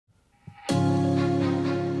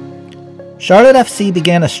Charlotte FC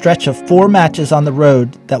began a stretch of 4 matches on the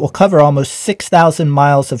road that will cover almost 6,000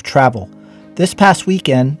 miles of travel. This past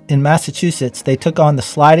weekend, in Massachusetts, they took on the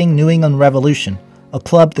sliding New England Revolution, a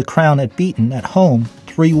club the Crown had beaten at home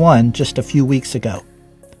 3-1 just a few weeks ago.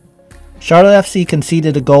 Charlotte FC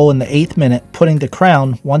conceded a goal in the 8th minute, putting the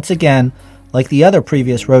Crown, once again, like the other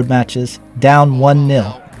previous road matches, down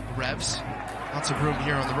 1-0. Revs. Lots of room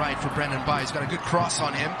here on the right for Brendan Bai. He's got a good cross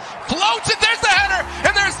on him. Floats it, there's the header,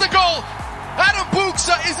 and there's the goal. Adam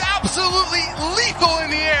Buksa is absolutely lethal in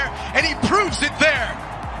the air, and he proves it there.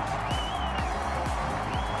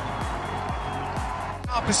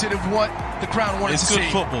 Opposite of what the Crown wanted to see. It's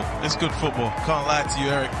good football. It's good football. Can't lie to you,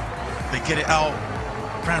 Eric. They get it out.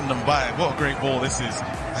 Brandon Bai. What a great ball this is.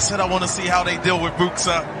 I said I want to see how they deal with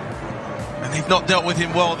Buksa, and they've not dealt with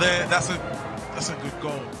him well there. That's a good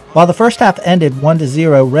goal. While the first half ended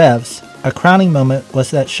 1-0 Revs, a crowning moment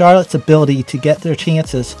was that Charlotte's ability to get their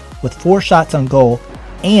chances with 4 shots on goal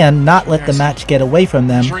and not let the match get away from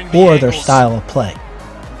them or their style of play.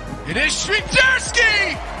 It is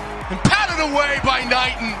Świderski! And patted away by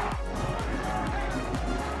Knighton.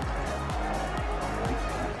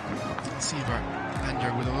 Seaver,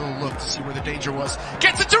 defender with a little look to see where the danger was.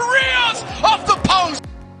 Gets it to Rios! Off the post!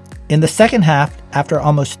 In the second half, after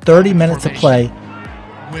almost 30 minutes of play,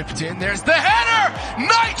 whipped in, there's the header!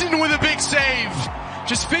 Knighton with a big save!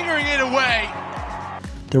 Just fingering it away.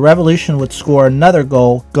 the Revolution would score another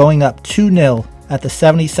goal, going up 2-0 at the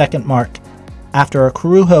 72nd mark, after a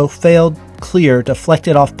Corujo failed clear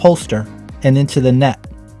deflected off Polster and into the net.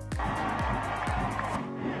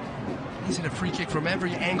 He's in a free kick from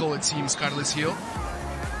every angle, it seems, Carles Gil.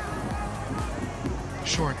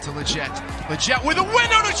 Short to Leggett. Leggett with a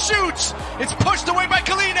window to shoot! It's pushed away by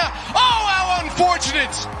Kalina. Oh, how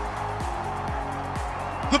unfortunate!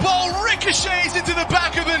 The ball ricochets into the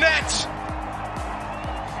back of the net.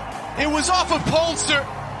 It was off of Polster.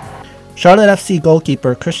 Charlotte FC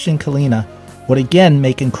goalkeeper Christian Kalina would again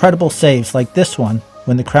make incredible saves like this one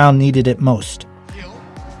when the Crown needed it most.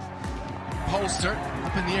 Polster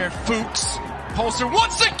up in the air, Fuchs. Polster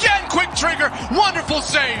once again, quick trigger, wonderful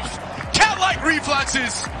save. Cat-like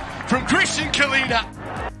reflexes from Christian Kalina.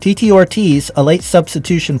 TT Ortiz, a late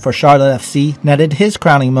substitution for Charlotte FC, netted his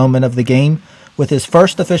crowning moment of the game with his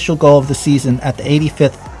first official goal of the season at the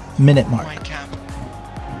 85th minute mark.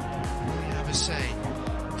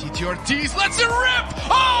 TT Ortiz lets it rip!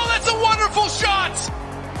 Oh, that's a wonderful shot!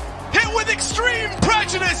 Hit with extreme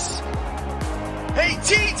prejudice! A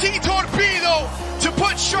TT torpedo to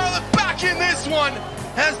put Charlotte back in this one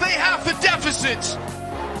as they have the deficit.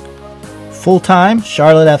 Full time,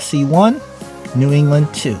 Charlotte FC 1, New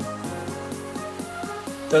England 2.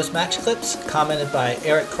 Those match clips commented by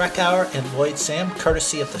Eric Krakauer and Lloyd Sam,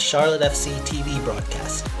 courtesy of the Charlotte FC TV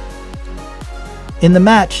broadcast. In the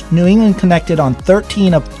match, New England connected on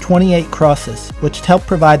 13 of 28 crosses, which helped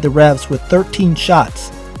provide the Revs with 13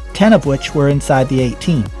 shots, 10 of which were inside the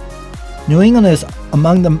 18. New England is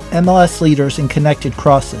among the MLS leaders in connected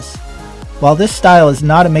crosses. While this style is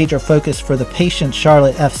not a major focus for the patient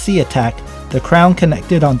Charlotte FC attack, the Crown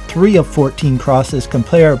connected on 3 of 14 crosses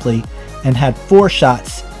comparably and had 4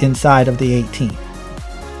 shots inside of the 18.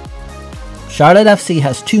 Charlotte FC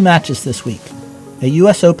has 2 matches this week. A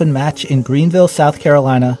U.S. Open match in Greenville, South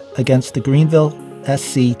Carolina against the Greenville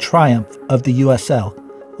SC Triumph of the USL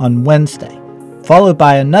on Wednesday, followed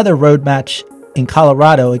by another road match in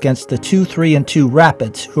Colorado against the 2-3-2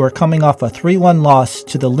 Rapids, who are coming off a 3-1 loss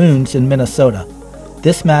to the Loons in Minnesota.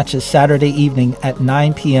 This match is Saturday evening at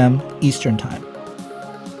 9 p.m. Eastern Time.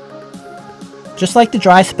 Just like the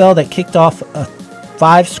dry spell that kicked off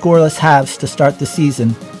 5 scoreless halves to start the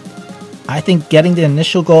season, I think getting the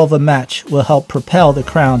initial goal of a match will help propel the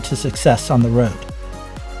Crown to success on the road.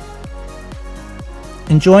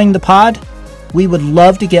 Enjoying the pod? We would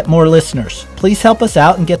love to get more listeners. Please help us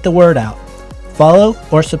out and get the word out. Follow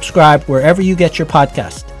or subscribe wherever you get your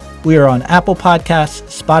podcast. We are on Apple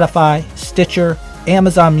Podcasts, Spotify, Stitcher,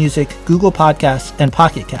 Amazon Music, Google Podcasts, and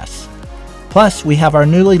Pocket Casts. Plus, we have our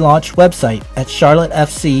newly launched website at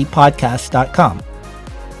charlottefcpodcast.com.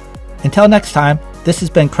 Until next time, this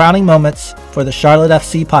has been Crowning Moments for the Charlotte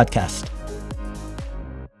FC Podcast.